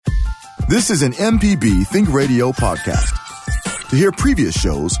This is an MPB Think Radio podcast. To hear previous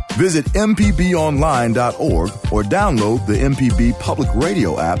shows, visit mpbonline.org or download the MPB Public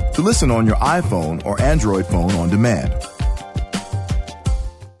Radio app to listen on your iPhone or Android phone on demand.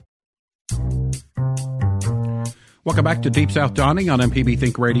 Welcome back to Deep South Dining on MPB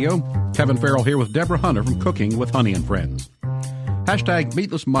Think Radio. Kevin Farrell here with Deborah Hunter from Cooking with Honey and Friends. Hashtag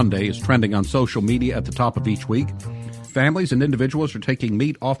Meatless Monday is trending on social media at the top of each week. Families and individuals are taking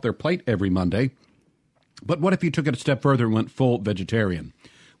meat off their plate every Monday. But what if you took it a step further and went full vegetarian?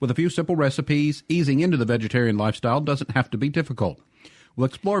 With a few simple recipes, easing into the vegetarian lifestyle doesn't have to be difficult. We'll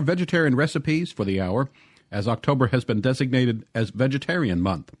explore vegetarian recipes for the hour, as October has been designated as Vegetarian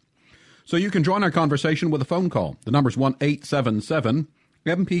Month. So you can join our conversation with a phone call. The number's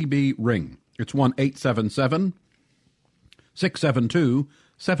 1-877-MPB-RING. It's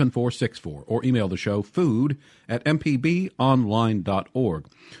 1-877-672-7464, or email the show food@mpbonline.org. We're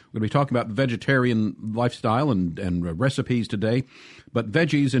going to be talking about vegetarian lifestyle and recipes today, but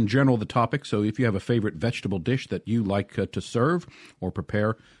veggies in general the topic. So if you have a favorite vegetable dish that you like to serve or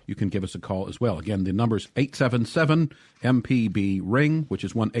prepare, you can give us a call as well. Again, the number's 877-MPB-RING, which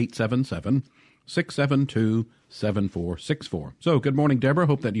is 1-877-672-7464. So good morning, Deborah.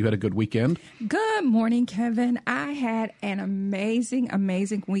 Hope that you had a good weekend. Good morning, Kevin. I had an amazing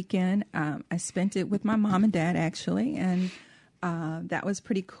weekend. I spent it with my mom and dad, actually, and that was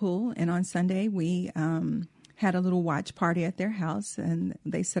pretty cool. And on Sunday, we had a little watch party at their house, and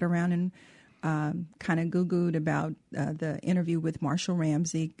they sat around and kind of goo-gooed about the interview with Marshall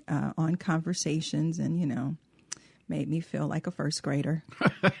Ramsey on Conversations, and, you know, made me feel like a first grader.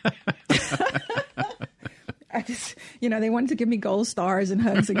 I just, you know, they wanted to give me gold stars and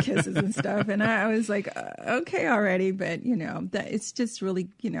hugs and kisses and stuff. And I was like, okay, already. But, you know, it's just really,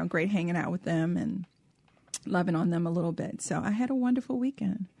 you know, great hanging out with them and loving on them a little bit. So I had a wonderful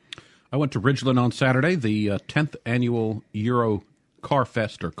weekend. I went to Ridgeland on Saturday. The 10th annual Euro Car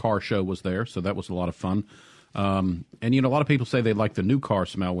Fest or car show was there. So that was a lot of fun. And, you know, a lot of people say they like the new car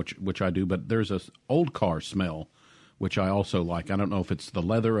smell, which I do. But there's a old car smell, which I also like. I don't know if it's the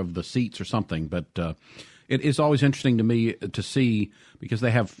leather of the seats or something, but it is always interesting to me to see, because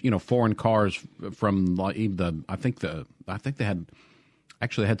they have, you know, foreign cars from like I think they had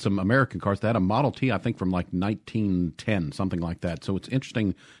some American cars. They had a Model T, I think, from like 1910, something like that. So it's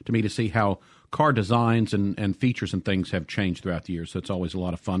interesting to me to see how car designs and features and things have changed throughout the years. So it's always a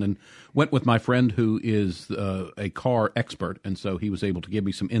lot of fun. And went with my friend who is a car expert, and so he was able to give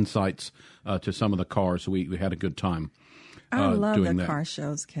me some insights to some of the cars. So we had a good time. I love the car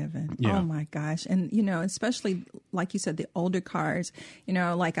shows, Kevin. Yeah. Oh, my gosh. And, you know, especially, like you said, the older cars, you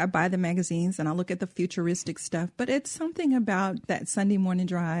know, like I buy the magazines and I look at the futuristic stuff. But it's something about that Sunday morning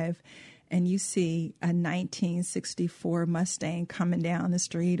drive and you see a 1964 Mustang coming down the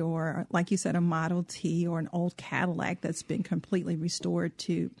street, or, like you said, a Model T or an old Cadillac that's been completely restored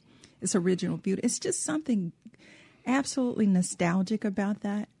to its original beauty. It's just something absolutely nostalgic about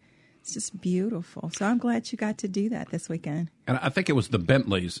that. It's just beautiful. So I'm glad you got to do that this weekend. And I think it was the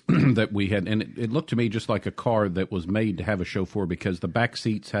Bentleys that we had. And it looked to me just like a car that was made to have a chauffeur, because the back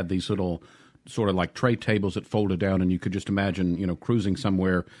seats had these little sort of like tray tables that folded down. And you could just imagine, you know, cruising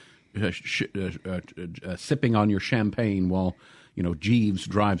somewhere, sipping on your champagne while, you know, Jeeves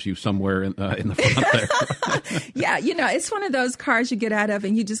drives you somewhere in the front there. Yeah, you know, it's one of those cars you get out of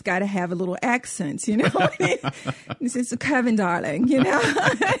and you just got to have a little accent, you know. It's a Kevin, darling, you know.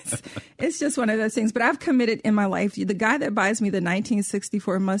 It's just one of those things. But I've committed in my life. The guy that buys me the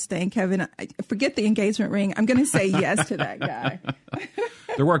 1964 Mustang, Kevin, forget the engagement ring. I'm going to say yes to that guy.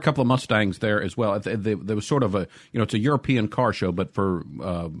 There were a couple of Mustangs there as well. There was sort of a, you know, it's a European car show, but for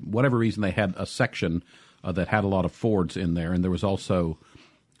whatever reason they had a section that had a lot of Fords in there, and there was also,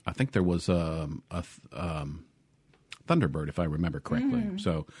 I think there was a Thunderbird, if I remember correctly.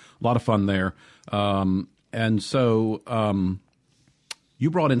 So a lot of fun there. And so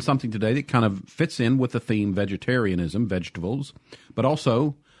you brought in something today that kind of fits in with the theme vegetarianism, vegetables, but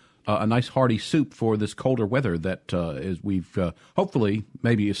also a nice hearty soup for this colder weather that we've hopefully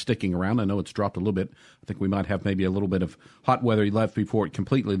maybe is sticking around. I know it's dropped a little bit. I think we might have maybe a little bit of hot weather left before it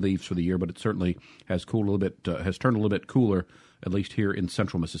completely leaves for the year, but it certainly has cooled a little bit, has turned a little bit cooler, at least here in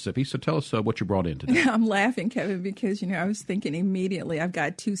central Mississippi. So tell us what you brought in today. I'm laughing, Kevin, because, you know, I was thinking immediately, I've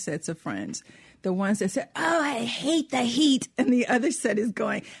got two sets of friends. The ones that said, oh, I hate the heat. And the other set is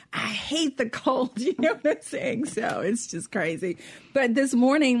going, I hate the cold. You know what I'm saying? So it's just crazy. But this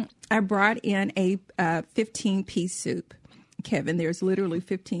morning, I brought in a 15-piece soup. Kevin, there's literally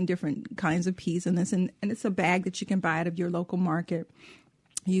 15 different kinds of peas in this. And it's a bag that you can buy out of your local market.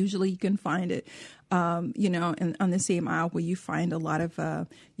 Usually you can find it, and on the same aisle where you find a lot of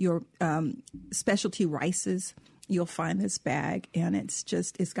your specialty rices. You'll find this bag, and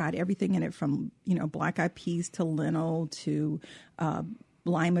it's got everything in it from, black-eyed peas to lentil to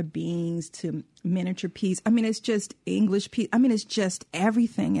lima beans to miniature peas. I mean, it's just English peas. I mean, it's just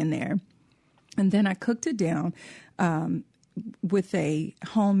everything in there. And then I cooked it down with a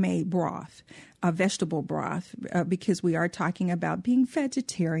homemade broth, a vegetable broth, because we are talking about being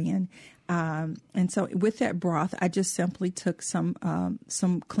vegetarian. And so with that broth, I just simply took some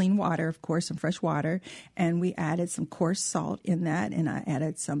clean water, of course, some fresh water, and we added some coarse salt in that, and I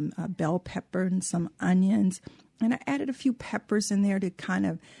added some bell pepper and some onions, and I added a few peppers in there to kind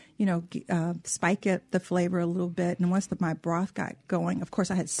of, spike up the flavor a little bit. And once my broth got going, of course,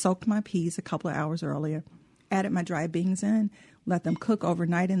 I had soaked my peas a couple of hours earlier, added my dry beans in, let them cook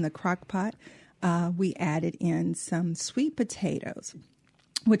overnight in the crock pot. We added in some sweet potatoes,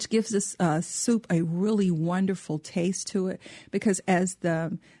 which gives this soup a really wonderful taste to it, because as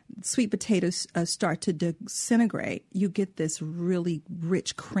the sweet potatoes start to disintegrate, you get this really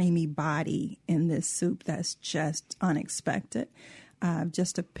rich, creamy body in this soup that's just unexpected.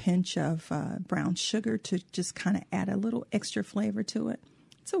 Just a pinch of brown sugar to just kind of add a little extra flavor to it.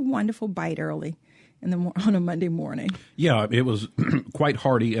 It's a wonderful bite early on a Monday morning. Yeah, it was quite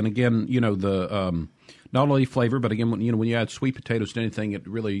hearty, and again, the not only flavor, but again, when you add sweet potatoes to anything, it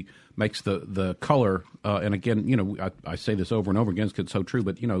really makes the color. And again, I say this over and over again because it's so true.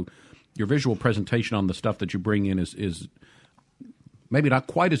 But your visual presentation on the stuff that you bring in is maybe not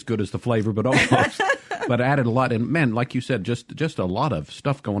quite as good as the flavor, but almost. But added a lot, and man, like you said, just a lot of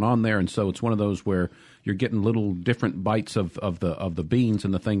stuff going on there, and so it's one of those where you're getting little different bites of the beans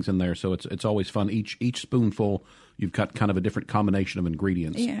and the things in there. So it's always fun. Each spoonful, you've got kind of a different combination of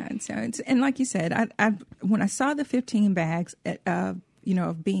ingredients. Yeah, and like you said, I when I saw the 15 bags,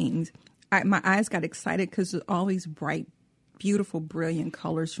 of beans, my eyes got excited because there's all these bright, beautiful, brilliant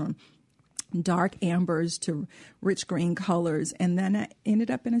colors from dark ambers to rich green colors, and then I ended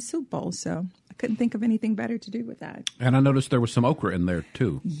up in a soup bowl. So I couldn't think of anything better to do with that. And I noticed there was some okra in there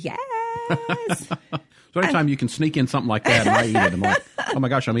too. Yes. So anytime you can sneak in something like that and I eat it, I'm like, oh my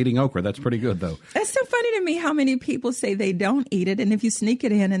gosh, I'm eating okra. That's pretty good, though. That's so funny to me how many people say they don't eat it. And if you sneak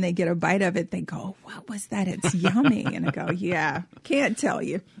it in and they get a bite of it, they go, what was that? It's yummy. And I go, yeah, can't tell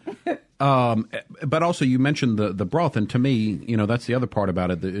you. But also you mentioned the broth. And to me, that's the other part about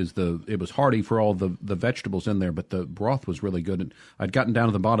it is it was hearty for all the vegetables in there, but the broth was really good. And I'd gotten down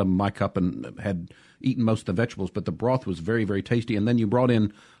to the bottom of my cup and had eaten most of the vegetables, but the broth was very, very tasty. And then you brought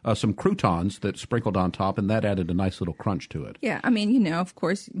in some croutons that sprinkled on top, and that added a nice little crunch to it. Yeah, I mean, of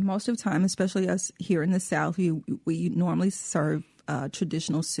course, most of the time, especially us here in the South, we normally serve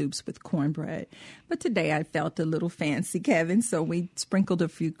traditional soups with cornbread. But today I felt a little fancy, Kevin, so we sprinkled a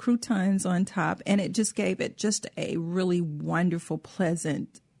few croutons on top, and it just gave it just a really wonderful,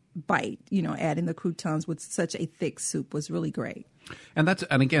 pleasant bite. Adding the croutons with such a thick soup was really great. And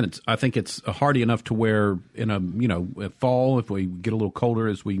again, I think it's hearty enough to where in a fall, if we get a little colder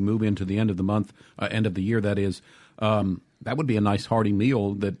as we move into the end of the month, end of the year, that is, that would be a nice hearty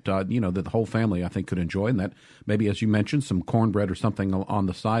meal that that the whole family I think could enjoy, and that maybe, as you mentioned, some cornbread or something on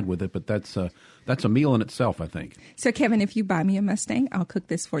the side with it. But that's a meal in itself, I think. So, Kevin, if you buy me a Mustang, I'll cook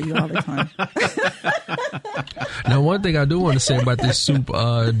this for you all the time. Now, one thing I do want to say about this soup,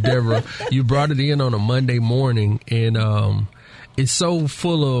 Deborah, you brought it in on a Monday morning, and it's so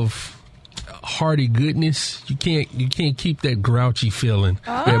full of hearty goodness. You can't keep that grouchy feeling.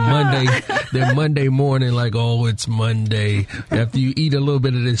 That Monday morning, like, oh, it's Monday. After you eat a little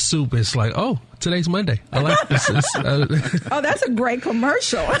bit of this soup, it's like, oh, today's Monday. I like this. Oh, that's a great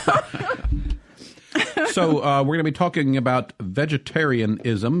commercial. So we're going to be talking about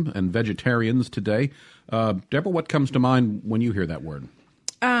vegetarianism and vegetarians today. Deborah, what comes to mind when you hear that word?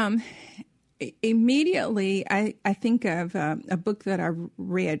 Immediately, I think of a book that I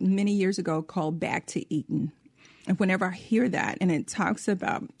read many years ago called Back to Eden. And whenever I hear that, and it talks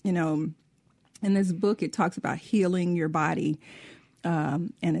about, in this book, it talks about healing your body.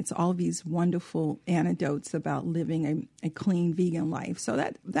 And it's all these wonderful anecdotes about living a clean vegan life.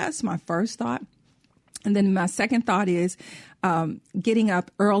 So that's my first thought. And then my second thought is getting up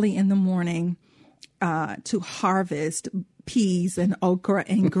early in the morning to harvest peas and okra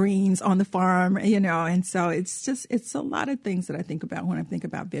and greens on the farm, and so it's a lot of things that I think about when I think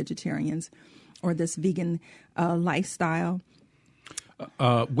about vegetarians or this vegan lifestyle.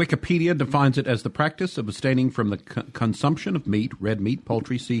 Wikipedia defines it as the practice of abstaining from the consumption of meat, red meat,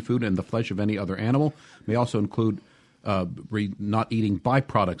 poultry, seafood, and the flesh of any other animal. May also include not eating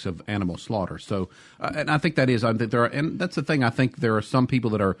byproducts of animal slaughter. So, and I think there are, and that's the thing. I think there are some people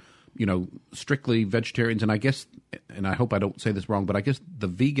that are, strictly vegetarians, and I guess, and I hope I don't say this wrong, but I guess the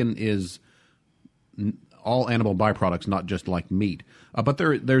vegan is all animal byproducts, not just like meat. But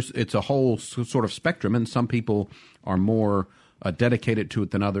it's a whole sort of spectrum, and some people are more dedicated to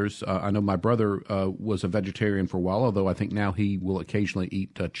it than others. I know my brother was a vegetarian for a while, although I think now he will occasionally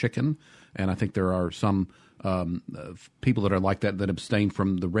eat chicken, and I think there are some people that are like that abstain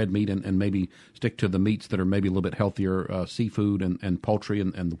from the red meat and maybe stick to the meats that are maybe a little bit healthier, seafood and poultry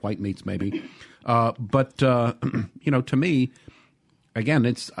and the white meats maybe. But to me, again,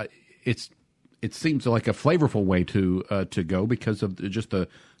 it seems like a flavorful way to go because of just the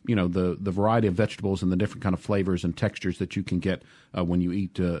variety of vegetables and the different kind of flavors and textures that you can get when you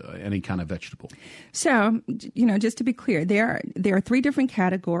eat any kind of vegetable. So, just to be clear, there are three different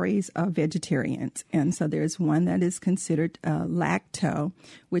categories of vegetarians. And so there's one that is considered lacto,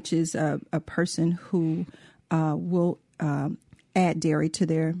 which is a person who will add dairy to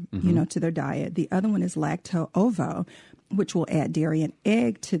their, to their diet. The other one is lacto-ovo, which will add dairy and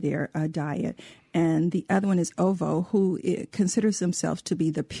egg to their diet. And the other one is ovo, who considers themselves to be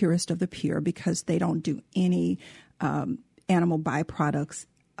the purest of the pure because they don't do any animal byproducts,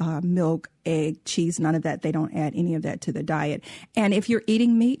 milk, egg, cheese, none of that. They don't add any of that to the diet. And if you're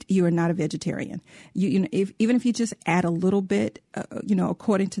eating meat, you are not a vegetarian. Even if you just add a little bit,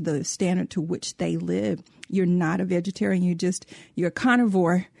 according to the standard to which they live, you're not a vegetarian. You're a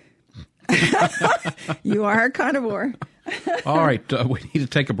carnivore. You are a carnivore. All right, we need to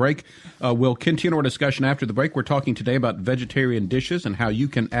take a break. We'll continue our discussion after the break. We're talking today about vegetarian dishes and how you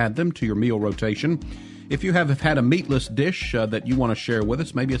can add them to your meal rotation. If you have had a meatless dish that you want to share with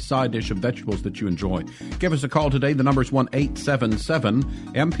us, maybe a side dish of vegetables that you enjoy, give us a call today. The number is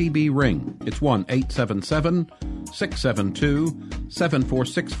 1-877-MPB-RING. It's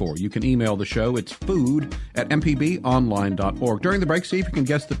 1-877-672-7464. You can email the show. It's food@mpbonline.org. During the break, see if you can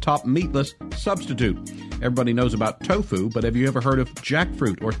guess the top meatless substitute. Everybody knows about tofu, but have you ever heard of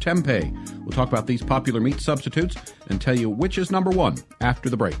jackfruit or tempeh? We'll talk about these popular meat substitutes and tell you which is number one after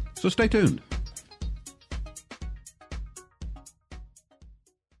the break. So stay tuned.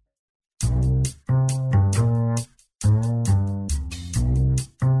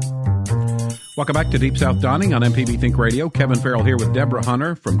 Welcome back to Deep South Dining on MPB Think Radio. Kevin Farrell here with Deborah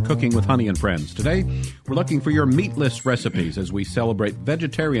Hunter from Cooking with Honey and Friends. Today, we're looking for your meatless recipes as we celebrate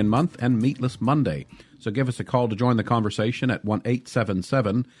Vegetarian Month and Meatless Monday. So give us a call to join the conversation at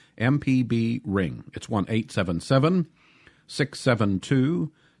 1-877-MPB-RING. It's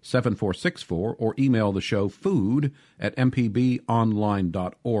 1-877-672-7464 or email the show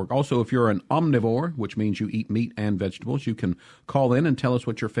food@mpbonline.org. Also, if you're an omnivore, which means you eat meat and vegetables, you can call in and tell us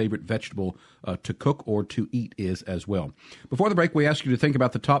what your favorite vegetable to cook or to eat is as well. Before the break, we asked you to think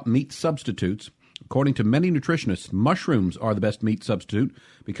about the top meat substitutes. According to many nutritionists, mushrooms are the best meat substitute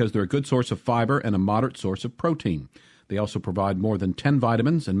because they're a good source of fiber and a moderate source of protein. They also provide more than 10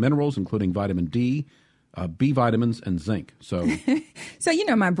 vitamins and minerals, including vitamin D, B vitamins, and zinc. So,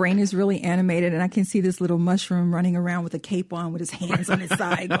 my brain is really animated, and I can see this little mushroom running around with a cape on with his hands on his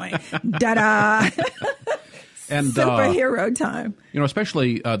side going, da-da! And superhero time.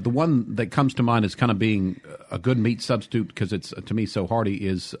 Especially the one that comes to mind as kind of being a good meat substitute because it's, to me, so hearty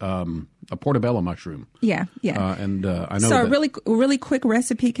is a portobello mushroom. Yeah. And I know so really quick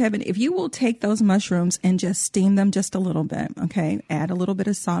recipe, Kevin. If you will take those mushrooms and just steam them just a little bit, okay, add a little bit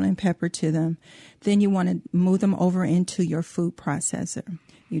of salt and pepper to them, then you want to move them over into your food processor.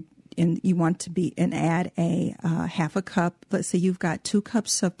 You want to add a half a cup. Let's say you've got 2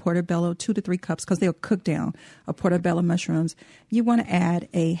 cups of portobello, 2 to 3 cups, because they'll cook down, of portobello mushrooms. You want to add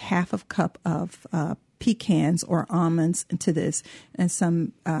a half a cup of pecans or almonds to this, and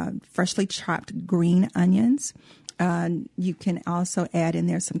some freshly chopped green onions. You can also add in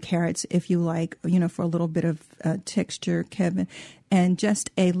there some carrots if you like, for a little bit of texture, Kevin, and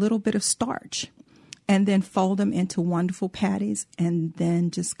just a little bit of starch. And then fold them into wonderful patties and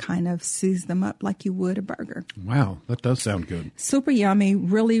then just kind of season them up like you would a burger. Wow, that does sound good. Super yummy,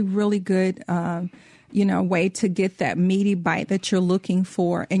 really, really good, way to get that meaty bite that you're looking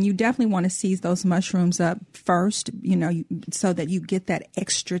for. And you definitely want to season those mushrooms up first, so that you get that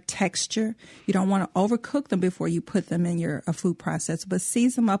extra texture. You don't want to overcook them before you put them in your food processor, but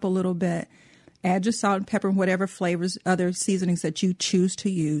season them up a little bit. Add your salt and pepper and whatever flavors, other seasonings that you choose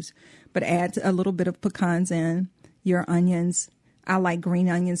to use. But add a little bit of pecans in, your onions. I like green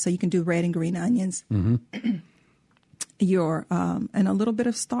onions, so you can do red and green onions. Mm-hmm. And a little bit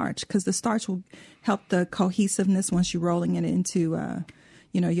of starch, because the starch will help the cohesiveness once you're rolling it into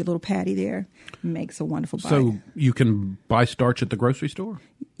your little patty there. Makes a wonderful bite. So you can buy starch at the grocery store?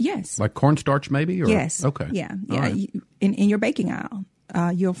 Yes. Like cornstarch maybe? Or? Yes. Okay. Yeah. All Yeah. right. In your baking aisle,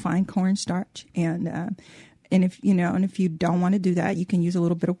 you'll find cornstarch, and if you don't want to do that, you can use a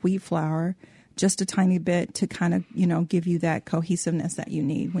little bit of wheat flour, just a tiny bit, to kind of give you that cohesiveness that you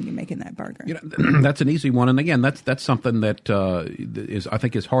need when you're making that burger. That's an easy one, and again, that's something that I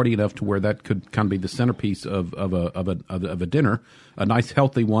think is hearty enough to where that could kind of be the centerpiece of a dinner, a nice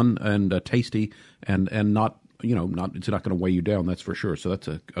healthy one and tasty, and not it's not going to weigh you down, that's for sure. So that's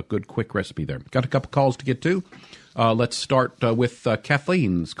a good quick recipe there. Got a couple calls to get to. Let's start with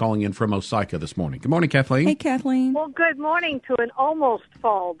Kathleen's calling in from Osaka this morning. Good morning, Kathleen. Hey, Kathleen. Well, good morning to an almost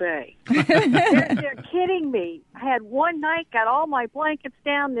fall day. They're kidding me. I had one night, got all my blankets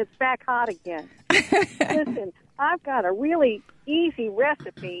down, and it's back hot again. Listen, I've got a really easy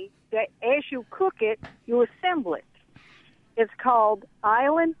recipe that as you cook it, you assemble it. It's called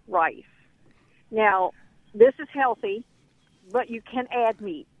island rice. Now, this is healthy, but you can add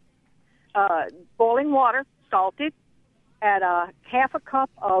meat. Boiling water, salted, add half a cup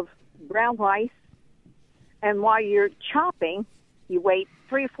of brown rice, and while you're chopping, you wait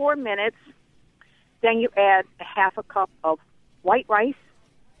 3 or 4 minutes, then you add a half a cup of white rice,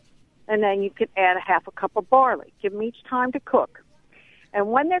 and then you can add a half a cup of barley. Give them each time to cook. And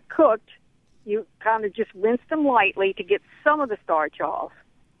when they're cooked, you kind of just rinse them lightly to get some of the starch off.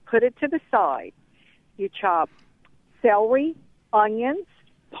 Put it to the side. You chop celery, onions,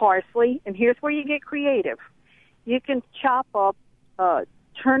 parsley, and here's where you get creative. You can chop up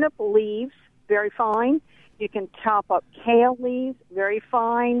turnip leaves very fine. You can chop up kale leaves very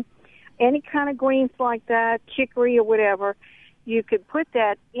fine. Any kind of greens like that, chicory or whatever. You could put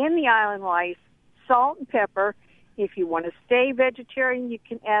that in the island rice, salt and pepper. If you want to stay vegetarian, you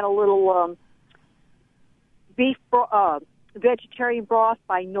can add a little vegetarian broth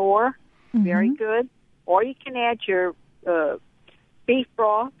by Knorr. Mm-hmm. Very good. Or you can add your beef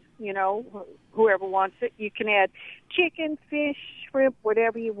broth, whoever wants it. You can add chicken, fish, shrimp,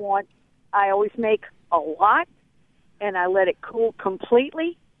 whatever you want. I always make a lot, and I let it cool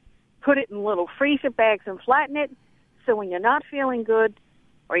completely. Put it in little freezer bags and flatten it, so when you're not feeling good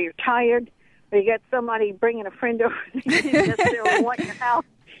or you're tired or you got somebody bringing a friend over that you didn't necessarily want in your house,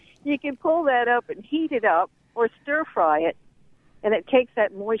 you can pull that up and heat it up or stir-fry it, and it takes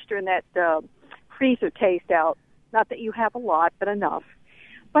that moisture and that freezer taste out. Not that you have a lot, but enough.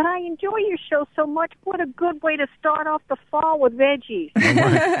 But I enjoy your show so much. What a good way to start off the fall with veggies.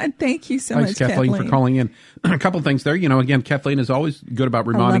 Right. Thank you so Thanks, much, Kathleen, for calling in. A couple of things there. Again, Kathleen is always good about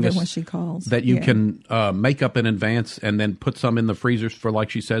reminding us when she calls. that you can make up in advance and then put some in the freezers for, like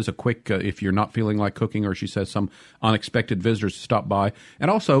she says, a quick, if you're not feeling like cooking, or she says some unexpected visitors to stop by. And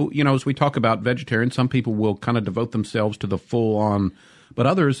also, as we talk about vegetarian, some people will kind of devote themselves to the full-on. But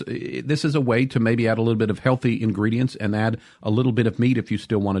others, this is a way to maybe add a little bit of healthy ingredients and add a little bit of meat if you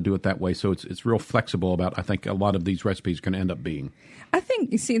still want to do it that way. So it's real flexible about, I think, a lot of these recipes can end up being. I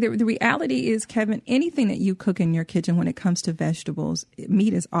think, you see, the reality is, Kevin, anything that you cook in your kitchen when it comes to vegetables,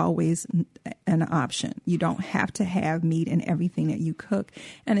 meat is always an option. You don't have to have meat in everything that you cook.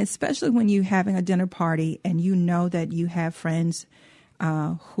 And especially when you're having a dinner party and you know that you have friends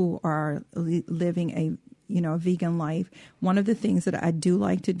who are living a vegan life. One of the things that I do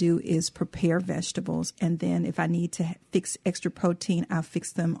like to do is prepare vegetables. And then if I need to fix extra protein, I'll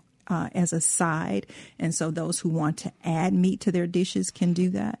fix them as a side. And so those who want to add meat to their dishes can do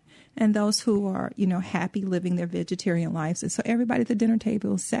that. And those who are, happy living their vegetarian lives. And so everybody at the dinner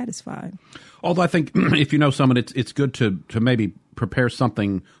table is satisfied. Although I think if you know someone, it's good to maybe prepare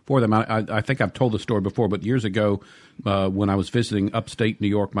something for them. I think I've told the story before, but years ago when I was visiting upstate New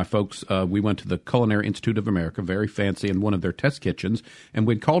York, my folks, we went to the Culinary Institute of America, very fancy, in one of their test kitchens, and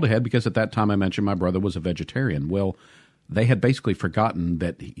we'd called ahead because at that time I mentioned my brother was a vegetarian. Well, they had basically forgotten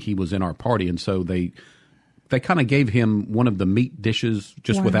that he was in our party, and so they kind of gave him one of the meat dishes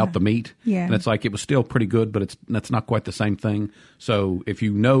just without the meat. Yeah. And it's like it was still pretty good, but that's not quite the same thing. So if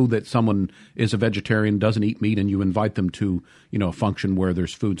you know that someone is a vegetarian, doesn't eat meat, and you invite them to, a function where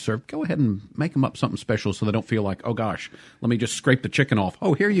there's food served, go ahead and make them up something special so they don't feel like, oh gosh, let me just scrape the chicken off.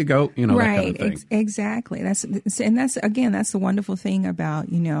 Oh, here you go. Right. That kind of thing. Exactly. That's the wonderful thing about,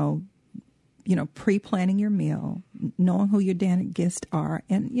 pre-planning your meal, knowing who your dinner guests are,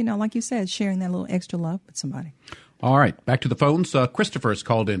 and, like you said, sharing that little extra love with somebody. All right, back to the phones. Christopher's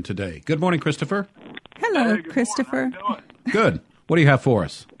called in today. Good morning, Christopher. Hello, hey, Christopher. Morning. How you doing? Good. What do you have for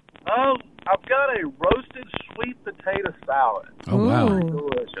us? I've got a roasted sweet potato salad. Oh, wow. Ooh.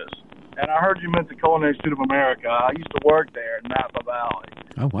 Delicious. And I heard you meant the Culinary Institute of America. I used to work there in Napa Valley.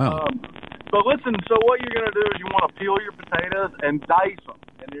 Oh, wow. So listen, so what you're going to do is you want to peel your potatoes and dice them.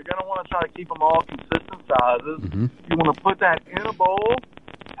 And you're going to want to try to keep them all consistent sizes. Mm-hmm. You want to put that in a bowl,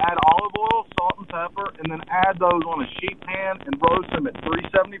 add olive oil, salt, and pepper, and then add those on a sheet pan and roast them at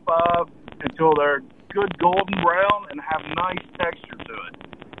 375 until they're good golden brown and have nice texture to it.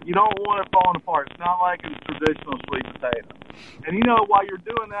 You don't want it falling apart. It's not like a traditional sweet potato. And, while you're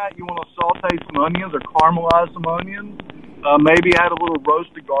doing that, you want to saute some onions or caramelize some onions. Maybe add a little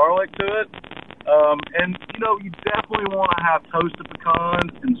roasted garlic to it. And, you definitely want to have toasted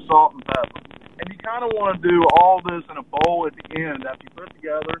pecans and salt and pepper. And you kind of want to do all this in a bowl at the end after you put it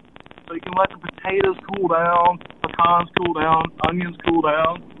together. So you can let the potatoes cool down, pecans cool down, onions cool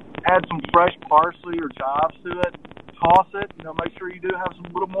down. Add some fresh parsley or chives to it. Toss it. Make sure you do have some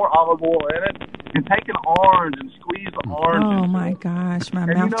little more olive oil in it. And take an orange and squeeze the orange. Oh, my gosh. My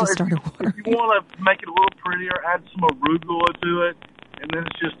mouth just started watering. If you want to make it a little prettier, add some arugula to it. And then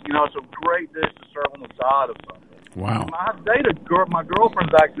it's just, it's a great dish to serve on the side of something. Wow. My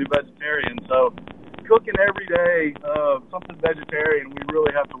girlfriend's actually vegetarian, so cooking every day something vegetarian, we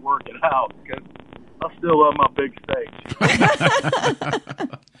really have to work it out because I still love my big steaks.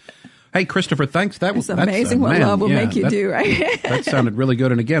 Hey, Christopher, thanks. It's amazing what love will make you do, right? That sounded really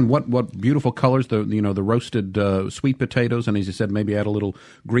good. And again, what beautiful colors, the roasted sweet potatoes, and as you said, maybe add a little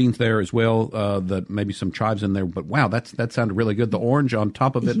greens there as well, maybe some chives in there. But wow, that sounded really good. The orange on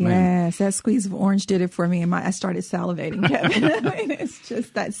top of it, man. Yes, that squeeze of orange did it for me, and I started salivating, Kevin. It's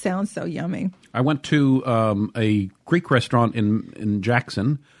just, that sounds so yummy. I went to a Greek restaurant in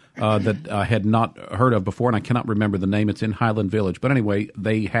Jackson that I had not heard of before, and I cannot remember the name. It's in Highland Village. But anyway,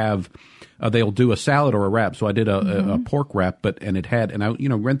 they have they'll do a salad or a wrap. So I did a pork wrap, and I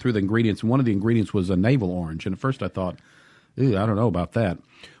ran through the ingredients, and one of the ingredients was a navel orange. And at first I thought, I don't know about that.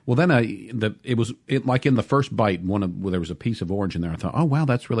 Well, then it was like in the first bite, there was a piece of orange in there. I thought, oh wow,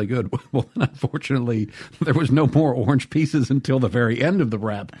 that's really good. Well, then unfortunately, there was no more orange pieces until the very end of the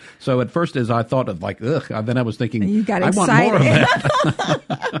wrap. So at first, as I thought of like, ugh, then I was thinking, you got I want more of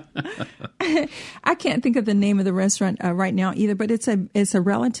that. I can't think of the name of the restaurant right now either, but it's a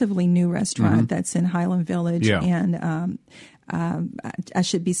relatively new restaurant that's in Highland Village, and I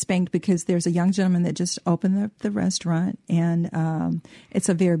should be spanked because there's a young gentleman that just opened the restaurant, and it's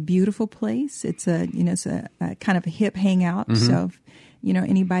a very beautiful place. It's a kind of a hip hangout. So,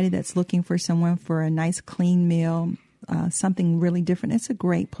 anybody that's looking for someone for a nice clean meal, something really different, it's a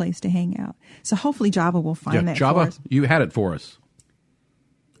great place to hang out. So hopefully Java will find that. Java, for us. you had it for us.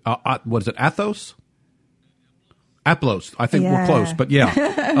 What is it? Athos? Aplos. I think we're close, but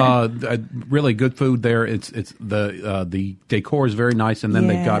really good food there. It's the decor is very nice, and then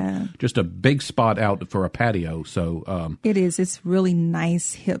they've got just a big spot out for a patio. So it is. It's really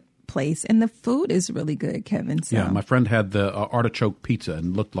nice, hip place, and the food is really good, Kevin. So. Yeah, my friend had the artichoke pizza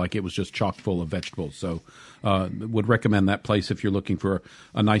and looked like it was just chock full of vegetables. So would recommend that place if you're looking for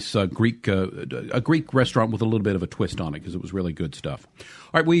a nice Greek restaurant with a little bit of a twist on it, because it was really good stuff.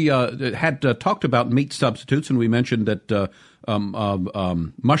 All right, we had talked about meat substitutes, and we mentioned that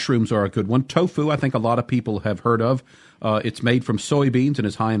mushrooms are a good one. Tofu, I think a lot of people have heard of. It's made from soybeans and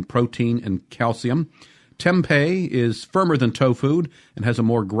is high in protein and calcium. Tempeh is firmer than tofu and has a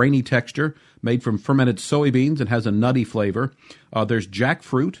more grainy texture, made from fermented soybeans and has a nutty flavor. There's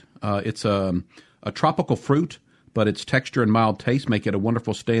jackfruit. It's a tropical fruit, but its texture and mild taste make it a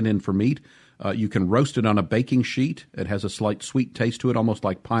wonderful stand-in for meat. You can roast it on a baking sheet. It has a slight sweet taste to it, almost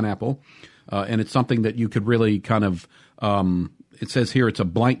like pineapple. And it's something that you could really kind of it says here it's a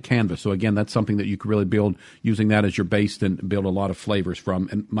blank canvas. So, again, that's something that you could really build using that as your base and build a lot of flavors from.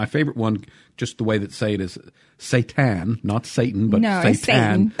 And my favorite one, just the way that say it, is seitan, not Satan, but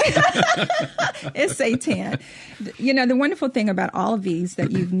seitan. It's seitan. The wonderful thing about all of these that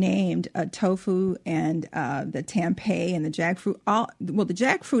you've named, tofu and the tempeh and the jackfruit, the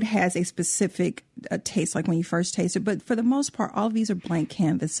jackfruit has a specific taste, like when you first taste it. But for the most part, all of these are blank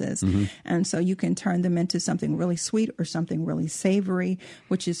canvases. And so you can turn them into something really sweet or something really savory,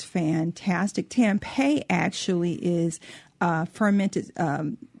 which is fantastic. Tempeh actually is fermented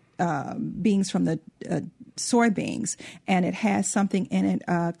beans from the soybeans, and it has something in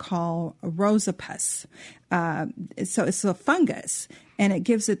it called rosopus. So it's a fungus, and it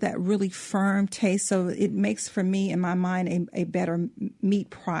gives it that really firm taste. So it makes, for me, in my mind, a better meat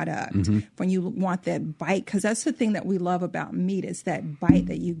product when you want that bite, because that's the thing that we love about meat, is that bite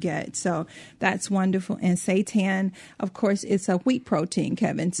that you get. So that's wonderful. And seitan, of course, it's a wheat protein,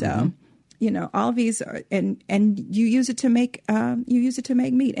 Kevin. So all of these are, and you use it to make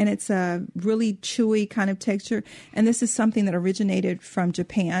meat, and it's a really chewy kind of texture. And this is something that originated from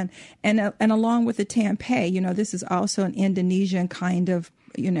Japan, and along with the tempeh, this is also an Indonesian kind of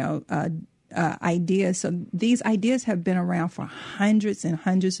ideas. So these ideas have been around for hundreds and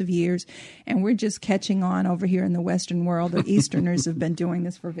hundreds of years, and we're just catching on over here in the Western world. The Easterners have been doing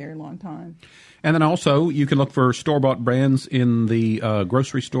this for a very long time. And then also, you can look for store-bought brands in the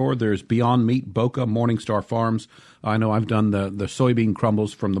grocery store. There's Beyond Meat, Boca, Morningstar Farms. I know I've done the soybean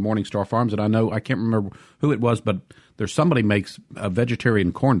crumbles from the Morningstar Farms, and I can't remember who it was, but there's somebody makes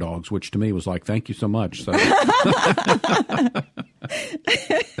vegetarian corn dogs, which to me was like, thank you so much. So.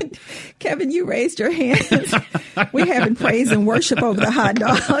 Kevin, you raised your hands. We're having praise and worship over the hot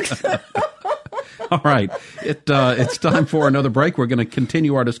dogs. All right. It's time for another break. We're going to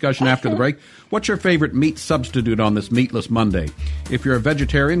continue our discussion after the break. What's your favorite meat substitute on this Meatless Monday? If you're a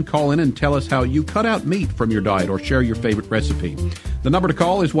vegetarian, call in and tell us how you cut out meat from your diet or share your favorite recipe. The number to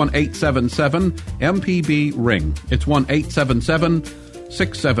call is 1-877-MPB-RING. It's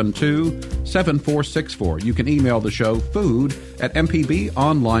 1-877-672-7464. You can email the show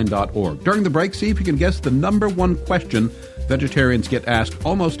food@mpbonline.org. During the break, see if you can guess the number one question vegetarians get asked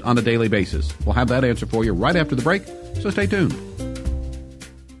almost on a daily basis. We'll have that answer for you right after the break, so stay tuned.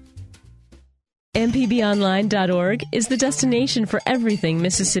 MPBOnline.org is the destination for everything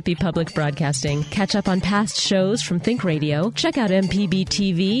Mississippi Public Broadcasting. Catch up on past shows from Think Radio, check out MPB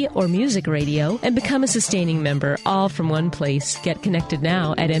TV or Music Radio, and become a sustaining member, all from one place. Get connected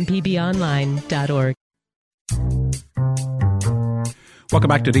now at MPBOnline.org. Welcome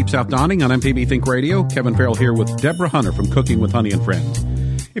back to Deep South Dining on MPB Think Radio. Kevin Farrell here with Deborah Hunter from Cooking with Honey and Friends.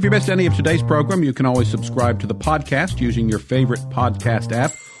 If you missed any of today's program, you can always subscribe to the podcast using your favorite podcast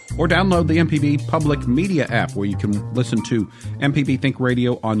app, or download the MPB Public Media app where you can listen to MPB Think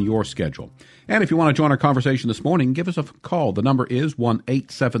Radio on your schedule. And if you want to join our conversation this morning, give us a call. The number is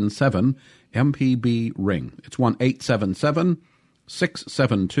 1-877-MPB-RING. It's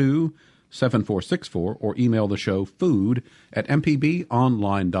 1-877-672-7464, or email the show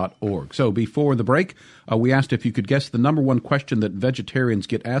food@mpbonline.org. So before the break, we asked if you could guess the number one question that vegetarians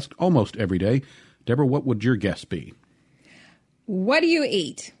get asked almost every day. Deborah, what would your guess be? What do you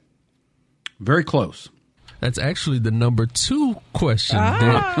eat? Very close. That's actually the number two question.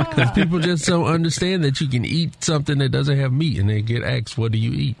 Because people just don't understand that you can eat something that doesn't have meat, and they get asked, what do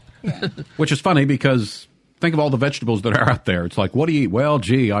you eat? Yeah. Which is funny because think of all the vegetables that are out there. It's like, what do you eat? Well,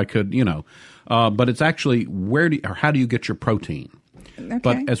 gee, I could, but it's actually how do you get your protein? Okay.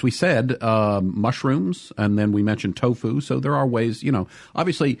 But as we said, mushrooms, and then we mentioned tofu. So there are ways,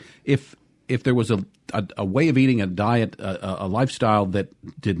 obviously if there was a way of eating, a diet, a lifestyle that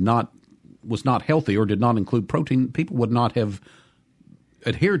was not healthy or did not include protein, people would not have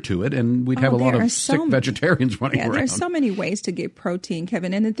adhered to it, and we'd have a lot of sick vegetarians running around. There's so many ways to get protein,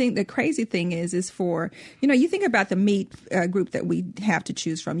 Kevin. And the crazy thing is for, you think about the meat group that we have to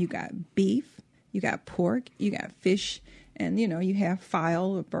choose from. You got beef, you got pork, you got fish, and, you have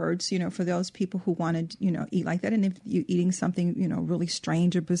fowl or birds, for those people who want to, eat like that. And if you're eating something, really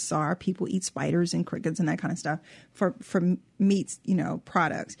strange or bizarre, people eat spiders and crickets and that kind of stuff for meats,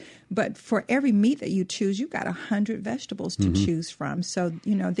 products. But for every meat that you choose, you've got 100 vegetables to choose from. So,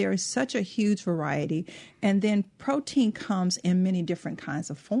 there is such a huge variety. And then protein comes in many different kinds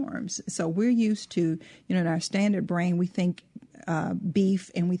of forms. So we're used to, in our standard brain, we think beef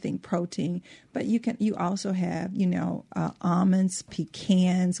and we think protein, but you also have almonds,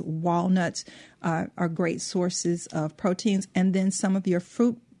 pecans, walnuts are great sources of proteins, and then some of your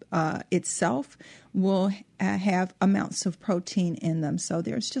fruit itself will have amounts of protein in them. So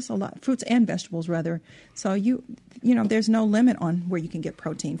there's just a lot, fruits and vegetables rather. So there's no limit on where you can get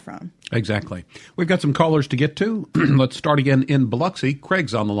protein from. Exactly. We've got some callers to get to. Let's start again in Biloxi.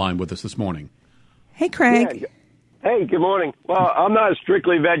 Craig's on the line with us this morning. Hey, Craig. Yeah. Hey, good morning. Well, I'm not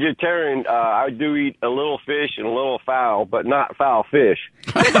strictly vegetarian. I do eat a little fish and a little fowl, but not foul fish.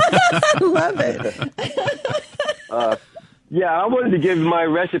 Love it. I wanted to give my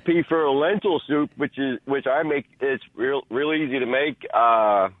recipe for a lentil soup, which I make. It's real easy to make.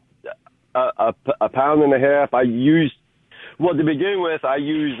 A pound and a half. To begin with, I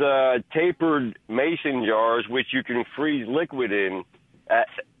use tapered mason jars, which you can freeze liquid in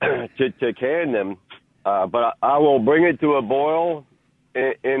to can them. But I will bring it to a boil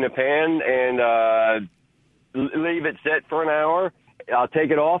in a pan and leave it set for an hour. I'll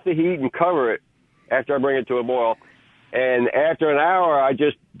take it off the heat and cover it after I bring it to a boil. And after an hour, I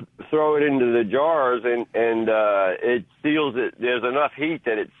just throw it into the jars and it seals it. There's enough heat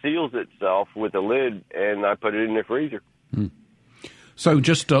that it seals itself with the lid, and I put it in the freezer. So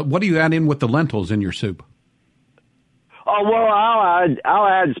just what do you add in with the lentils in your soup? Oh, well, I'll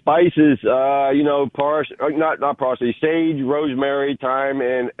add spices, not parsley, sage, rosemary, thyme,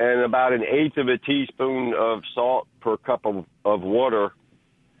 and about 1/8 of a teaspoon of salt per cup of water.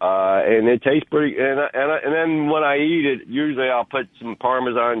 and it tastes pretty. And then when I eat it, usually I'll put some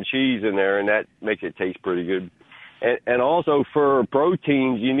Parmesan cheese in there, and that makes it taste pretty good. And also for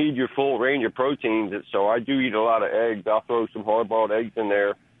proteins, you need your full range of proteins. So I do eat a lot of eggs. I'll throw some hard-boiled eggs in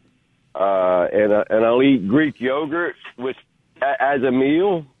there, and I'll eat Greek yogurt as a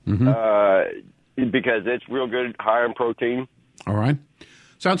meal because it's real good, high in protein. All right.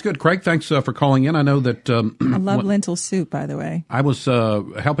 Sounds good. Craig, thanks for calling in. I know that... I love lentil soup, by the way. I was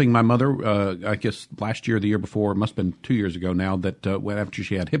helping my mother, I guess last year or the year before, it must have been 2 years ago now, that after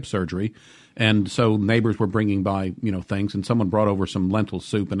she had hip surgery. And so neighbors were bringing by, things, and someone brought over some lentil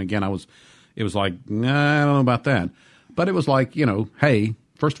soup. And again, it was like, nah, I don't know about that. But it was like, hey,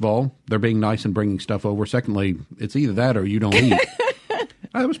 first of all, they're being nice and bringing stuff over. Secondly, it's either that or you don't eat.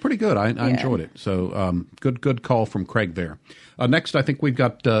 It was pretty good. I enjoyed it. So good call from Craig there. Next, I think we've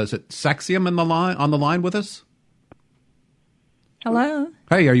got, is it Saxium on the line with us? Hello.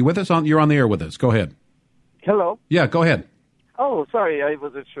 Hey, are you with us? You're on the air with us. Go ahead. Hello. Yeah, go ahead. Oh, sorry, I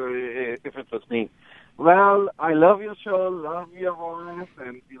wasn't sure if it was me. Well, I love your show, love your voice,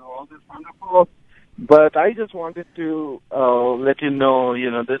 and all this wonderful. But I just wanted to let you know,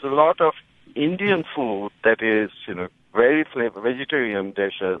 there's a lot of Indian food that is, very vegetarian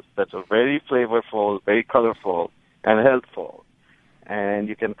dishes that are very flavorful, very colorful, and healthful. And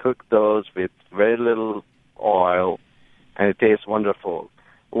you can cook those with very little oil, and it tastes wonderful.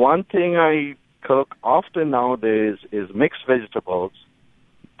 One thing I cook often nowadays is mixed vegetables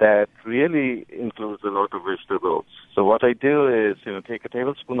that really includes a lot of vegetables. So what I do is, take a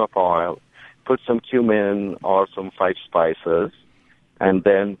tablespoon of oil, put some cumin or some 5 spices, and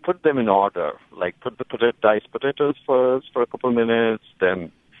then put them in order. Like put the diced potatoes first for a couple of minutes,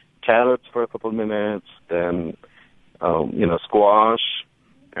 then carrots for a couple of minutes, then squash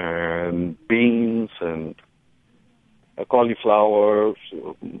and beans and cauliflower,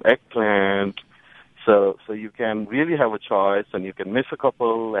 eggplant. So you can really have a choice, and you can miss a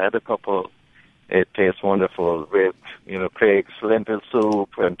couple, add a couple. It tastes wonderful with, Craig's lentil soup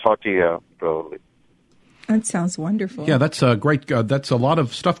and tortilla, probably. That sounds wonderful. Yeah, that's great. That's a lot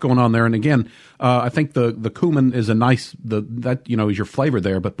of stuff going on there. And again, I think the cumin is a nice is your flavor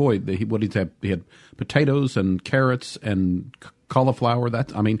there. But boy, what did he have? He had potatoes and carrots and cauliflower.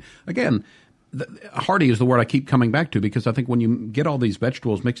 Again, hearty is the word I keep coming back to, because I think when you get all these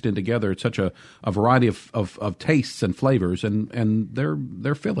vegetables mixed in together, it's such a variety of tastes and flavors, and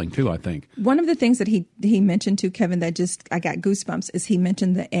they're filling too, I think. One of the things that he mentioned too, Kevin, that I got goosebumps, is he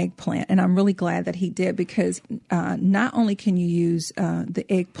mentioned the eggplant, and I'm really glad that he did, because not only can you use the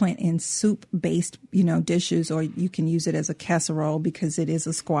eggplant in soup-based dishes, or you can use it as a casserole because it is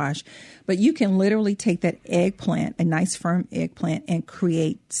a squash, but you can literally take that eggplant, a nice firm eggplant, and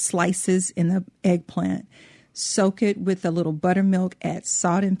create slices in the eggplant, soak it with a little buttermilk, add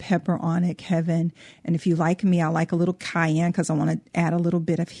salt and pepper on it, Kevin. And if you like me, I like a little cayenne because I want to add a little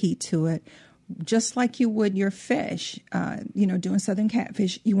bit of heat to it. Just like you would your fish, doing Southern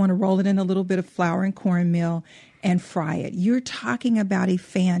catfish, you want to roll it in a little bit of flour and cornmeal and fry it. You're talking about a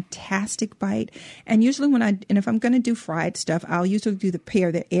fantastic bite. And usually if I'm going to do fried stuff, I'll usually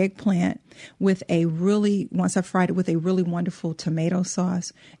pair the eggplant with once I've fried it with a really wonderful tomato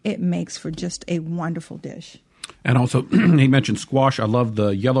sauce. It makes for just a wonderful dish. And also, he mentioned squash. I love the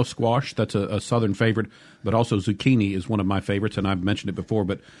yellow squash. That's a Southern favorite. But also zucchini is one of my favorites, and I've mentioned it before.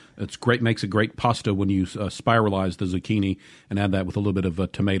 But it's great. Makes a great pasta when you spiralize the zucchini and add that with a little bit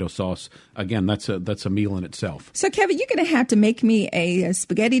of tomato sauce. Again, that's a meal in itself. So, Kevin, you're going to have to make me a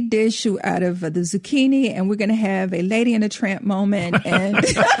spaghetti dish out of the zucchini, and we're going to have a Lady and a Tramp moment. And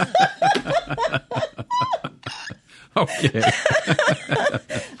okay.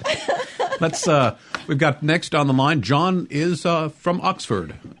 We've got next on the line, John is from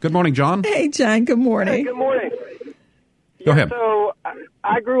Oxford. Good morning, John. Hey, John. Good morning. Hey, good morning. Go ahead. So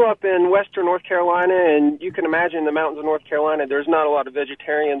I grew up in western North Carolina, and you can imagine the mountains of North Carolina, there's not a lot of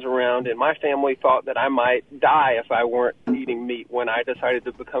vegetarians around, and my family thought that I might die if I weren't eating meat when I decided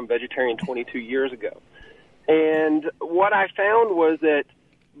to become vegetarian 22 years ago. And what I found was that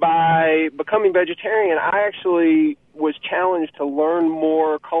by becoming vegetarian, I actually was challenged to learn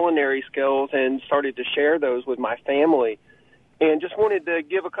more culinary skills and started to share those with my family. And just wanted to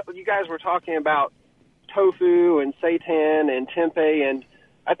give you guys were talking about tofu and seitan and tempeh, and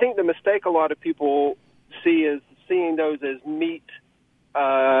I think the mistake a lot of people see is seeing those as meat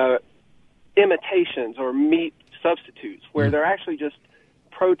imitations or meat substitutes, where they're actually just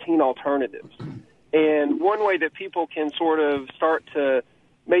protein alternatives. And one way that people can sort of start to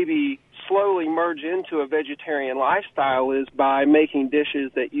maybe slowly merge into a vegetarian lifestyle is by making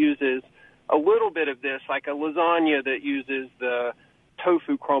dishes that uses a little bit of this, like a lasagna that uses the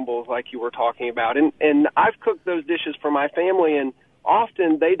tofu crumbles like you were talking about. And I've cooked those dishes for my family, and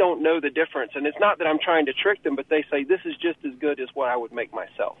often they don't know the difference. And it's not that I'm trying to trick them, but they say this is just as good as what I would make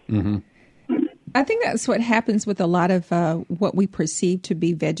myself. Mm-hmm. I think that's what happens with a lot of what we perceive to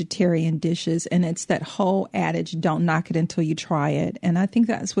be vegetarian dishes, and it's that whole adage, don't knock it until you try it. And I think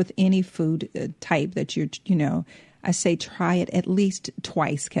that's with any food type that I say try it at least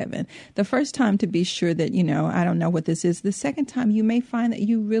twice, Kevin. The first time to be sure that, I don't know what this is. The second time you may find that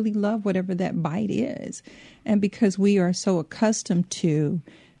you really love whatever that bite is. And because we are so accustomed to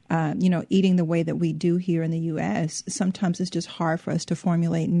eating the way that we do here in the U.S., sometimes it's just hard for us to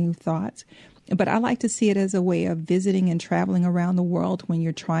formulate new thoughts. But I like to see it as a way of visiting and traveling around the world when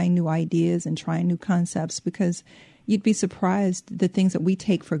you're trying new ideas and trying new concepts, because you'd be surprised the things that we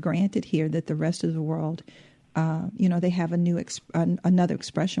take for granted here that the rest of the world, they have another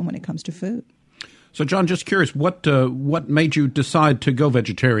expression when it comes to food. So, John, just curious, what made you decide to go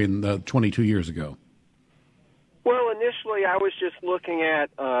vegetarian 22 years ago? Well, initially I was just looking at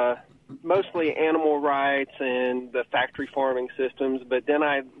mostly animal rights and the factory farming systems, but then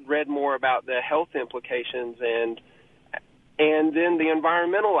I read more about the health implications and then the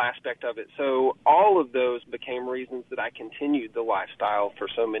environmental aspect of it. So all of those became reasons that I continued the lifestyle for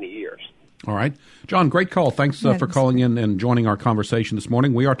so many years. All right. John, great call. Thanks for calling in and joining our conversation this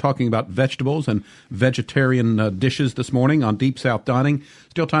morning. We are talking about vegetables and vegetarian dishes this morning on Deep South Dining.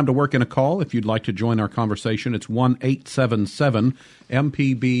 Still time to work in a call. If you'd like to join our conversation, it's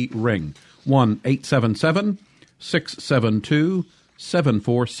 1-877-MPB-RING.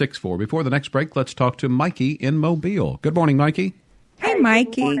 1-877-672-7464. Before the next break, let's talk to Mikey in Mobile. Good morning, Mikey. Hey,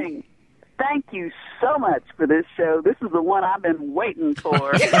 Mikey. Good morning. Thank you so much for this show. This is the one I've been waiting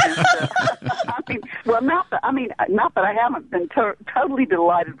for. Not that I haven't been totally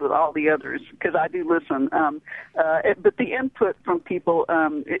delighted with all the others, because I do listen. But the input from people,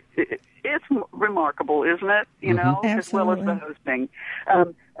 it's remarkable, isn't it? As well as the hosting.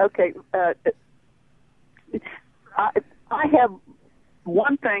 I have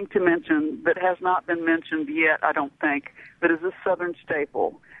one thing to mention that has not been mentioned yet, I don't think, that is a Southern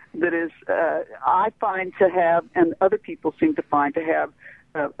staple. That is, I find to have, and other people seem to find to have,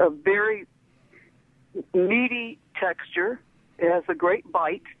 a very meaty texture. It has a great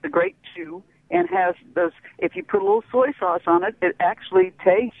bite, a great chew, and has those. If you put a little soy sauce on it, it actually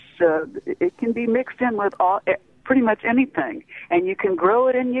tastes. It can be mixed in with pretty much anything, and you can grow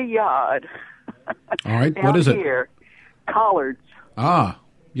it in your yard. All right, what is it? Here, collards. Ah,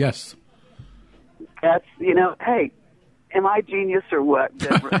 yes. That's hey. Am I genius or what,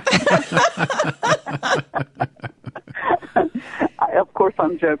 Deborah? Of course,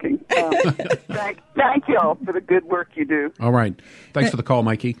 I'm joking. Thank you all for the good work you do. All right. Thanks for the call,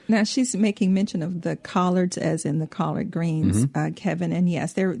 Mikey. Now, she's making mention of the collards as in the collard greens, Kevin. And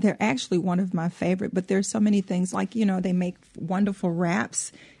yes, they're actually one of my favorite, but there's so many things like, they make wonderful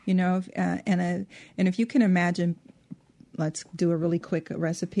wraps, and if you can imagine, let's do a really quick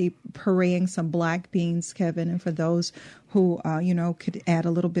recipe, pureeing some black beans, Kevin. And for those who, could add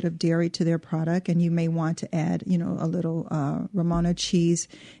a little bit of dairy to their product, and you may want to add, a little Ramona cheese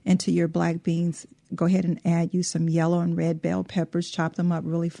into your black beans, go ahead and add you some yellow and red bell peppers, chop them up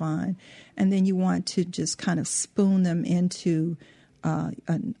really fine. And then you want to just kind of spoon them into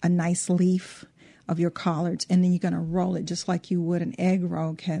a nice leaf of your collards, and then you're going to roll it just like you would an egg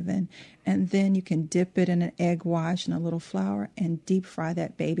roll, Kevin. And then you can dip it in an egg wash and a little flour and deep fry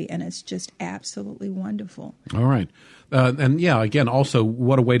that baby, and it's just absolutely wonderful. All right. And yeah, again, also,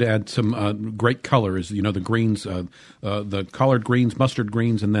 what a way to add some great colors, the greens, the collard greens, mustard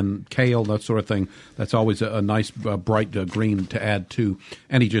greens, and then kale, that sort of thing. That's always a nice, bright green to add to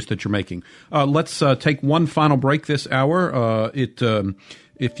any dish that you're making. Let's take one final break this hour.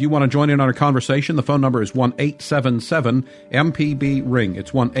 If you want to join in on our conversation, the phone number is 1-877-MPB-RING. It's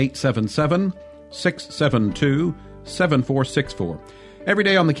 1-877-672-7464. Every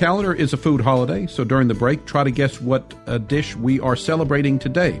day on the calendar is a food holiday, so during the break, try to guess what dish we are celebrating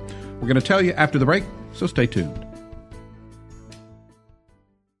today. We're going to tell you after the break, so stay tuned.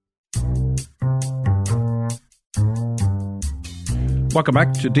 Welcome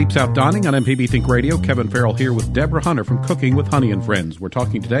back to Deep South Dining on MPB Think Radio. Kevin Farrell here with Deborah Hunter from Cooking with Honey and Friends. We're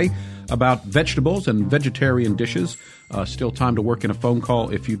talking today about vegetables and vegetarian dishes. Still time to work in a phone call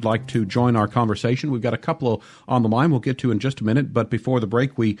if you'd like to join our conversation. We've got a couple on the line we'll get to in just a minute. But before the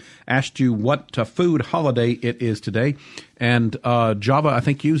break, we asked you what food holiday it is today. And Java, I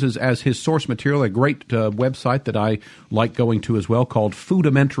think, uses as his source material a great website that I like going to as well called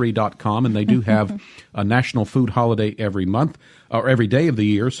foodimentary.com, and they do have a national food holiday every month or every day of the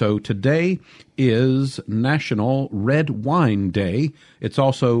year. So today is National Red Wine Day. It's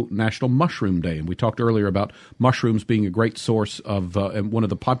also National Mushroom Day, and we talked earlier about mushrooms being a great source of and one of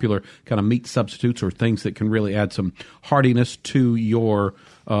the popular kind of meat substitutes or things that can really add some heartiness to your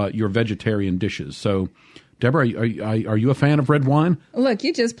vegetarian dishes. So, Deborah, are you a fan of red wine? Look,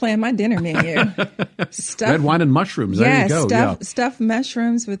 you just planned my dinner menu. Red wine and mushrooms. There you go. Stuffed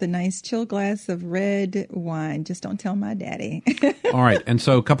mushrooms with a nice chill glass of red wine. Just don't tell my daddy. All right. And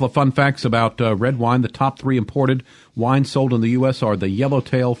so a couple of fun facts about red wine. The top 3 imported wines sold in the U.S. are the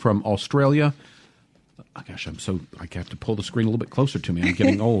Yellowtail from Australia. Oh, gosh, I have to pull the screen a little bit closer to me. I'm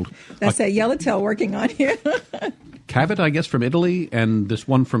getting old. That's that Yellowtail working on you. Cavit, I guess, from Italy, and this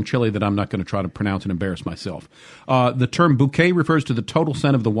one from Chile that I'm not going to try to pronounce and embarrass myself. The term bouquet refers to the total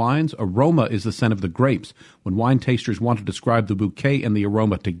scent of the wines. Aroma is the scent of the grapes. When wine tasters want to describe the bouquet and the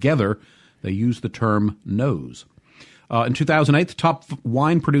aroma together, they use the term nose. In 2008, the top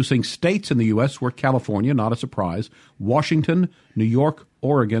wine-producing states in the U.S. were California, not a surprise, Washington, New York,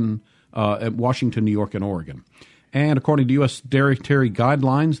 Oregon, Washington, New York, and Oregon. And according to U.S. dietary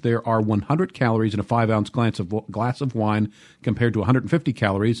guidelines, there are 100 calories in a 5-ounce glass of wine compared to 150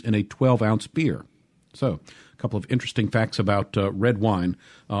 calories in a 12-ounce beer. So, a couple of interesting facts about red wine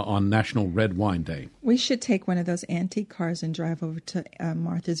on National Red Wine Day. We should take one of those antique cars and drive over to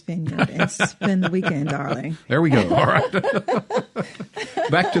Martha's Vineyard and spend the weekend, darling. There we go. All right.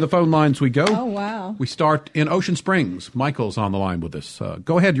 Back to the phone lines we go. Oh, wow. We start in Ocean Springs. Michael's on the line with us.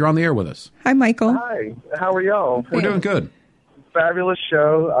 Go ahead. You're on the air with us. Hi, Michael. Hi. How are y'all? We're doing good. Fabulous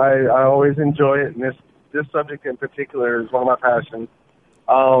show. I always enjoy it, and this subject in particular is one of my passions.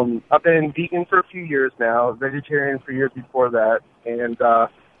 I've been vegan for a few years now, vegetarian for years before that, and I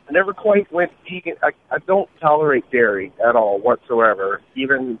never quite went vegan. I don't tolerate dairy at all whatsoever,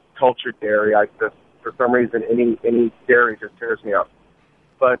 even cultured dairy. For some reason, any dairy just tears me up.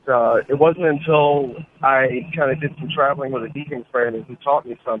 But it wasn't until I kind of did some traveling with a vegan friend and he taught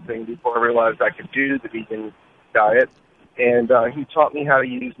me something before I realized I could do the vegan diet. And he taught me how to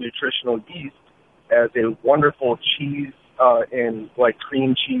use nutritional yeast as a wonderful cheese and like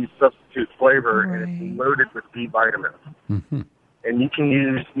cream cheese substitute flavor, right. And it's loaded with B vitamins. Mm-hmm. And you can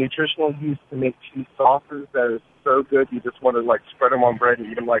use nutritional yeast to make cheese sauces that is so good you just want to like spread them on bread and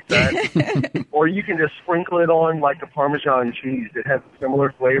eat them like that. Or you can just sprinkle it on like a Parmesan cheese. It has a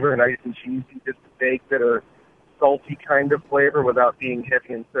similar flavor, nice and cheesy, just a bake that are salty kind of flavor without being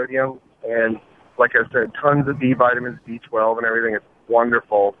heavy in sodium. And like I said, tons of B vitamins, B12 and everything. It's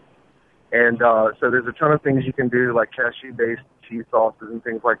wonderful. And so there's a ton of things you can do, like cashew-based cheese sauces and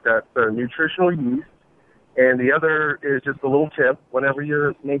things like that. So nutritional yeast. And the other is just a little tip. Whenever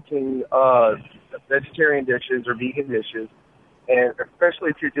you're making vegetarian dishes or vegan dishes, and especially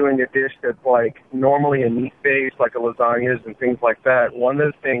if you're doing a dish that's like normally a meat-based, like a lasagnas and things like that, one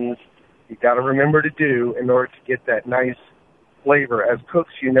of the things you got to remember to do in order to get that nice flavor. As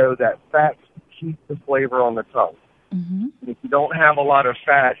cooks, you know that fat keeps the flavor on the tongue. Mm-hmm. If you don't have a lot of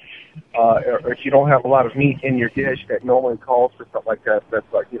fat, or if you don't have a lot of meat in your dish that normally calls for something like that, that's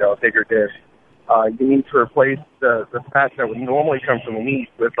like, a bigger dish, you need to replace the fat that would normally come from the meat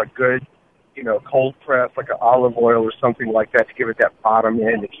with a good, cold press, like an olive oil or something like that to give it that bottom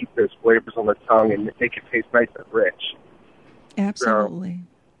end to keep those flavors on the tongue and make it taste nice and rich. Absolutely. So,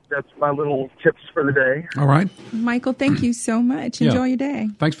 that's my little tips for the day. All right. Michael, thank you so much. Enjoy your day.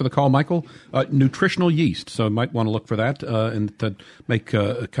 Thanks for the call, Michael. Nutritional yeast, so you might want to look for that and to make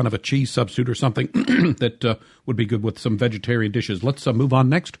kind of a cheese substitute or something that would be good with some vegetarian dishes. Let's move on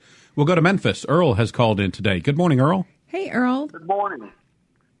next. We'll go to Memphis. Earl has called in today. Good morning, Earl. Hey, Earl. Good morning.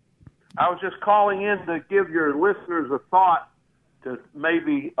 I was just calling in to give your listeners a thought to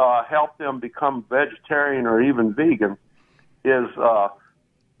maybe help them become vegetarian or even vegan is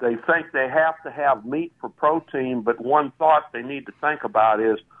they think they have to have meat for protein, but one thought they need to think about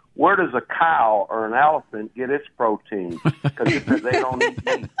is, where does a cow or an elephant get its protein? Because they don't eat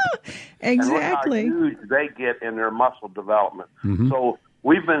meat. Exactly. And look how huge they get in their muscle development. Mm-hmm. So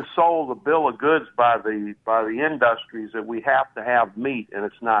we've been sold a bill of goods by the industries that we have to have meat, and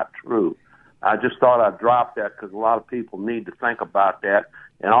it's not true. I just thought I'd drop that because a lot of people need to think about that.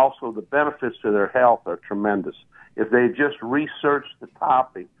 And also the benefits to their health are tremendous. If they just research the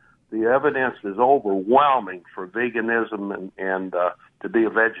topic, the evidence is overwhelming for veganism and to be a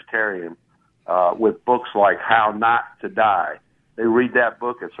vegetarian with books like How Not to Die. They read that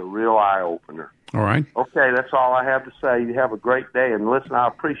book, it's a real eye-opener. All right. Okay, that's all I have to say. You have a great day. And listen, I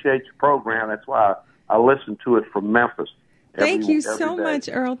appreciate your program. That's why I listen to it from Memphis. Thank you so much,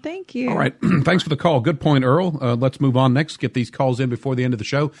 Earl. Thank you. All right. Thanks for the call. Good point, Earl. Let's move on next. Get these calls in before the end of the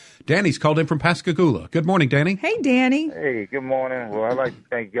show. Danny's called in from Pascagoula. Good morning, Danny. Hey, Danny. Hey, good morning. Well, I'd like to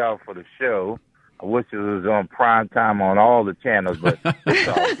thank y'all for the show. I wish it was on prime time on all the channels, but it's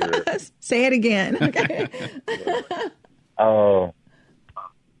all good. Say it again. Okay.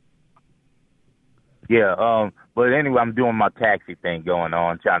 But anyway, I'm doing my taxi thing going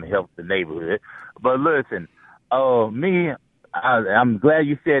on, trying to help the neighborhood. But listen, I'm glad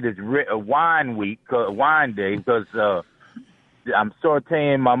you said it's wine week, wine day, because I'm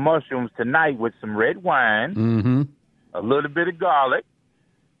sauteing my mushrooms tonight with some red wine, a little bit of garlic,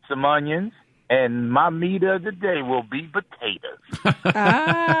 some onions, and my meat of the day will be potatoes.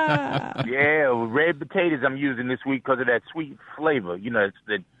 Yeah, red potatoes I'm using this week because of that sweet flavor. You know, it's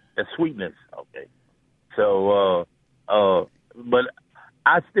the sweetness. Okay. So, but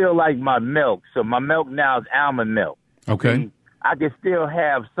I still like my milk. So my milk now is almond milk. Okay. See, I can still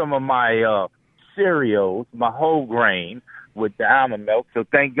have some of my cereals, my whole grain, with the almond milk. So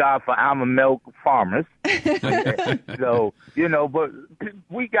thank God for almond milk farmers. So, you know, but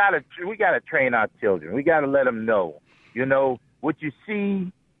we gotta train our children. We gotta let them know, you know, what you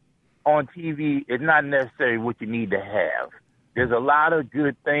see on TV is not necessarily what you need to have. There's a lot of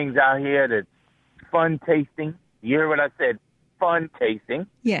good things out here that's fun tasting. You hear what I said? Fun tasting.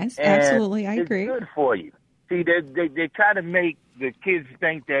 Yes, absolutely. I agree. It's good for you. See, they try to make the kids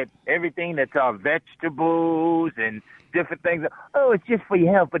think that everything that's our vegetables and different things, oh, it's just for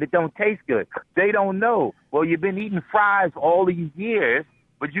your health, but it don't taste good. They don't know. Well, you've been eating fries all these years,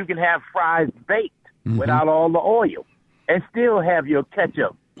 but you can have fries baked without all the oil and still have your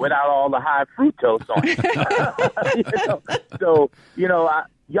ketchup without all the high fructose on it. You know? So, you know,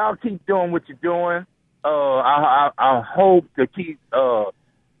 y'all keep doing what you're doing. I hope to keep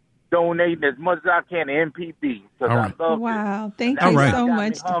donating as much as I can to MPB. Right. Wow. Thank you so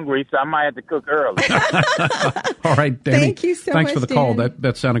much. I'm hungry, so I might have to cook early. All right, Danny. Thank you so much. Thanks for the call.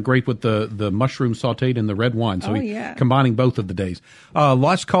 That sounded great with the mushroom sauteed and the red wine. So combining both of the days.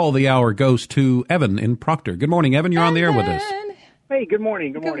 Last call of the hour goes to Evan in Proctor. Good morning, Evan. You're on the air with us. Hey, good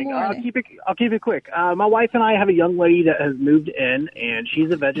morning. Good morning. I'll keep it quick. My wife and I have a young lady that has moved in, and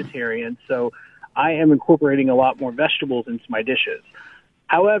she's a vegetarian, so I am incorporating a lot more vegetables into my dishes.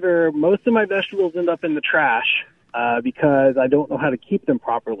 However, most of my vegetables end up in the trash because I don't know how to keep them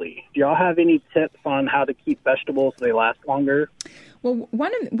properly. Do y'all have any tips on how to keep vegetables so they last longer? Well,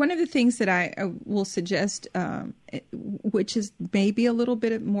 one of the things that I will suggest, which is maybe a little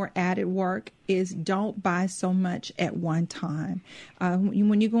bit more added work, is don't buy so much at one time.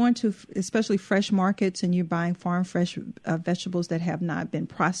 When you go into especially fresh markets and you're buying farm fresh vegetables that have not been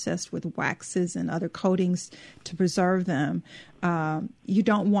processed with waxes and other coatings to preserve them, you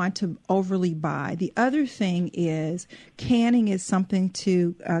don't want to overly buy. The other thing is canning is something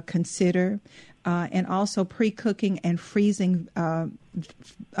to consider. And also pre-cooking and freezing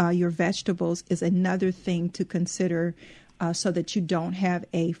your vegetables is another thing to consider so that you don't have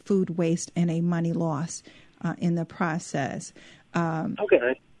a food waste and a money loss in the process.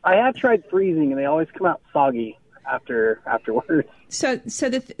 Okay. I have tried freezing, and they always come out soggy afterwards. So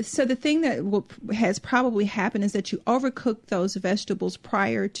the thing that has probably happened is that you overcook those vegetables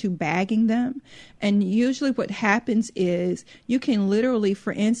prior to bagging them, and usually what happens is you can literally,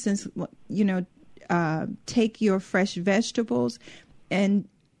 for instance, take your fresh vegetables and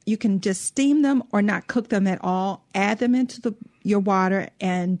you can just steam them or not cook them at all. Add them into your water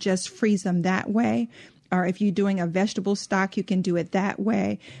and just freeze them that way. Or if you're doing a vegetable stock, you can do it that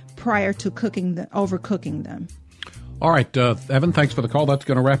way prior to overcooking them. All right, Evan, thanks for the call. That's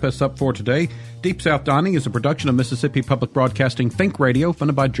going to wrap us up for today. Deep South Dining is a production of Mississippi Public Broadcasting Think Radio,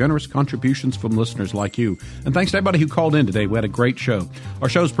 funded by generous contributions from listeners like you. And thanks to everybody who called in today. We had a great show. Our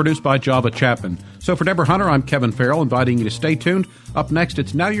show is produced by Java Chapman. So for Deborah Hunter, I'm Kevin Farrell, inviting you to stay tuned. Up next,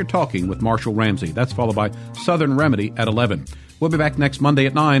 it's Now You're Talking with Marshall Ramsey. That's followed by Southern Remedy at 11. We'll be back next Monday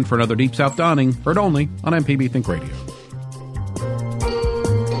at 9 for another Deep South Dining, heard only on MPB Think Radio.